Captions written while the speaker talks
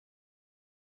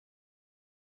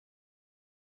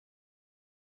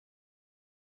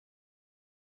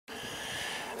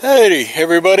Hey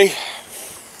everybody,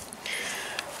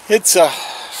 it's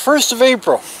 1st of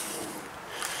April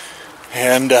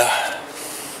and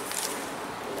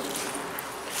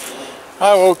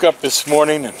I woke up this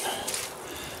morning and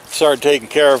started taking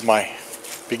care of my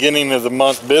beginning of the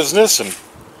month business, and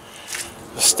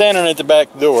was standing at the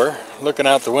back door looking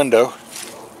out the window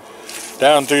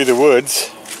down through the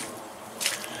woods,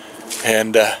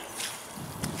 and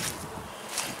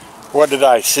what did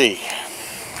I see?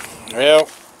 Well,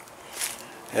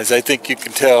 as I think you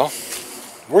can tell,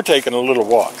 we're taking a little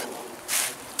walk.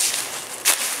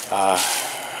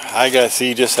 I gotta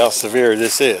see just how severe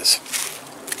this is.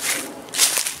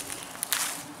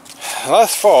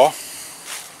 Last fall,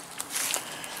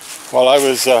 while I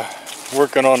was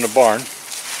working on the barn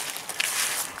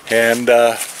and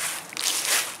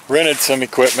rented some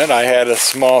equipment, I had a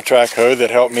small track hoe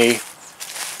that helped me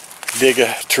dig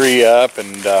a tree up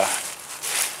and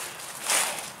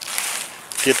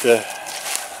get the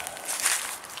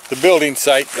building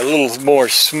site a little more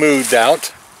smoothed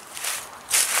out.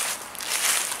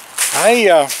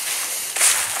 I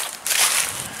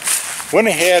went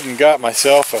ahead and got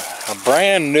myself a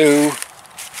brand new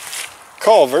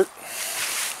culvert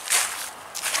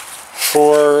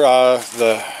for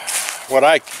what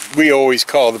we always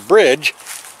call the bridge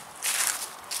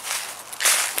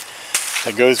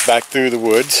that goes back through the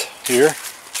woods here,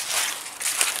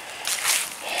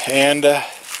 and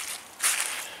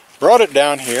brought it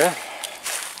down here,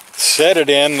 set it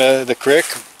in the creek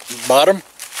bottom,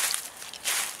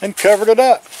 and covered it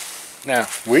up. Now,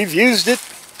 we've used it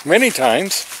many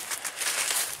times.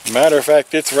 Matter of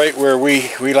fact, it's right where we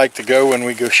like to go when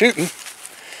we go shooting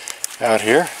out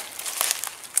here.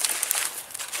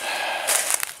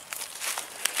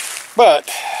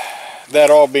 But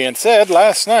that all being said,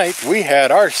 last night we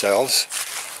had ourselves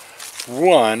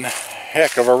one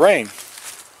heck of a rain.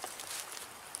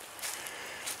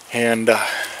 And I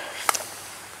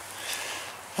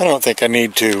don't think I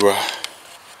need to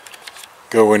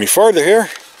go any farther here.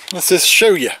 Let's just show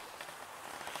you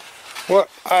what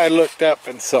I looked up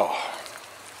and saw.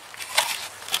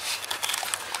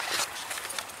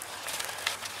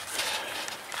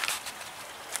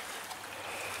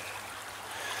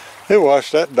 It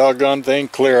washed that doggone thing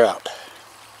clear out.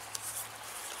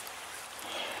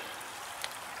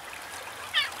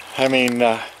 I mean,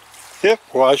 it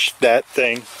washed that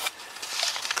thing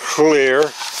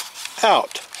clear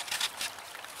out.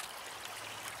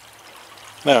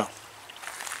 Now,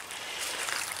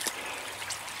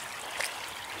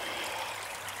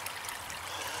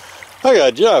 I got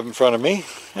a job in front of me,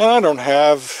 and I don't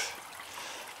have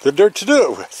the dirt to do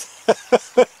it with.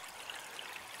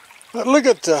 But look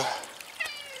at the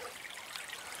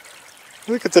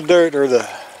dirt, or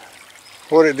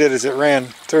what it did is it ran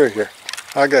through here.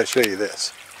 I gotta show you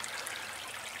this.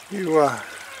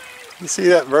 You see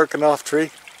that broken off tree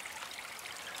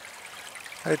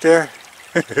right there?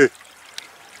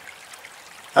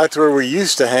 That's where we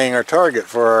used to hang our target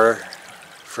for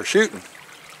shooting,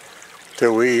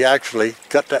 till we actually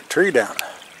cut that tree down.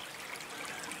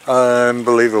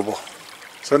 Unbelievable.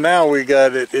 So now we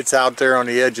got it, it's out there on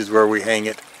the edges where we hang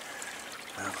it.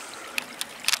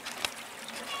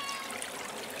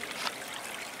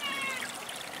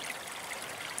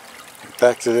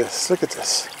 Back to this, look at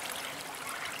this.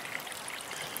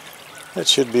 That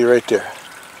should be right there.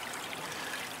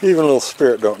 Even little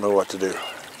Spirit don't know what to do.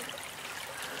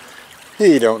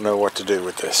 He don't know what to do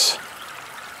with this.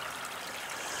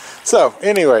 So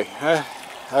anyway, I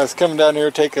was coming down here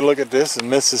taking a look at this,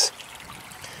 and Mrs.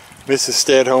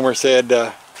 Stedhomer said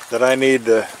that I need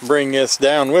to bring this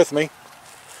down with me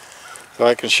so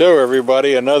I can show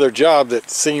everybody another job that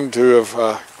seemed to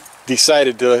have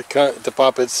decided to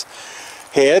pop its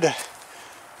head.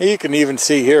 You can even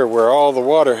see here where all the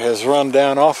water has run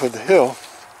down off of the hill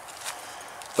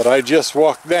that I just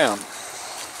walked down.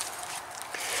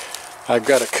 I've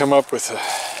got to come up with a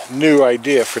new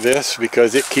idea for this,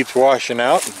 because it keeps washing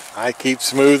out and I keep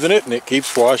smoothing it, and it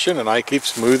keeps washing and I keep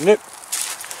smoothing it.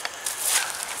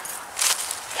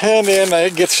 And then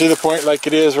it gets to the point like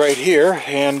it is right here,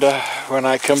 and when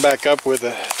I come back up with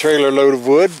a trailer load of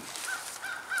wood,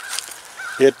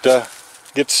 it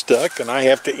gets stuck and I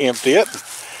have to empty it.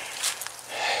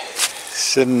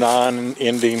 It's a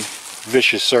non-ending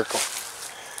vicious circle.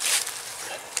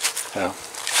 So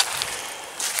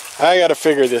I gotta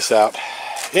figure this out.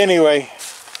 Anyway,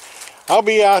 I'll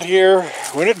be out here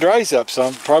when it dries up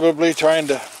some, probably trying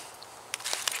to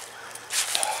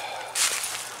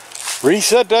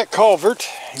reset that culvert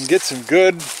and get some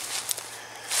good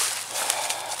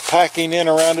packing in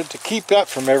around it to keep that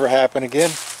from ever happening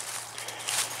again.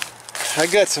 I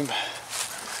got some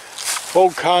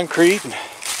old concrete and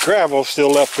gravel still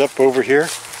left up over here.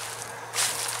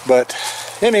 But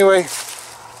anyway,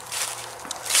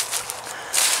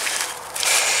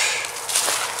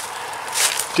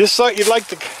 just thought you'd like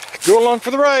to go along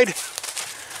for the ride.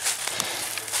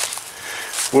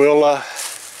 We'll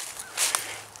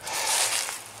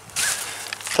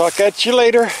talk at you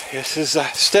later. This is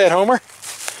Stead Homer.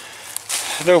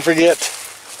 Don't forget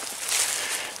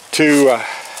to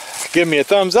give me a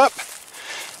thumbs up,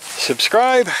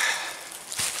 subscribe,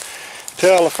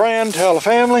 tell a friend, tell a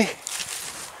family,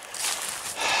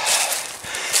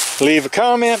 leave a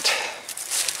comment,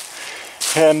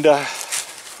 and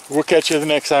we'll catch you the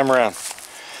next time around.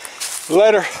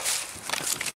 Later.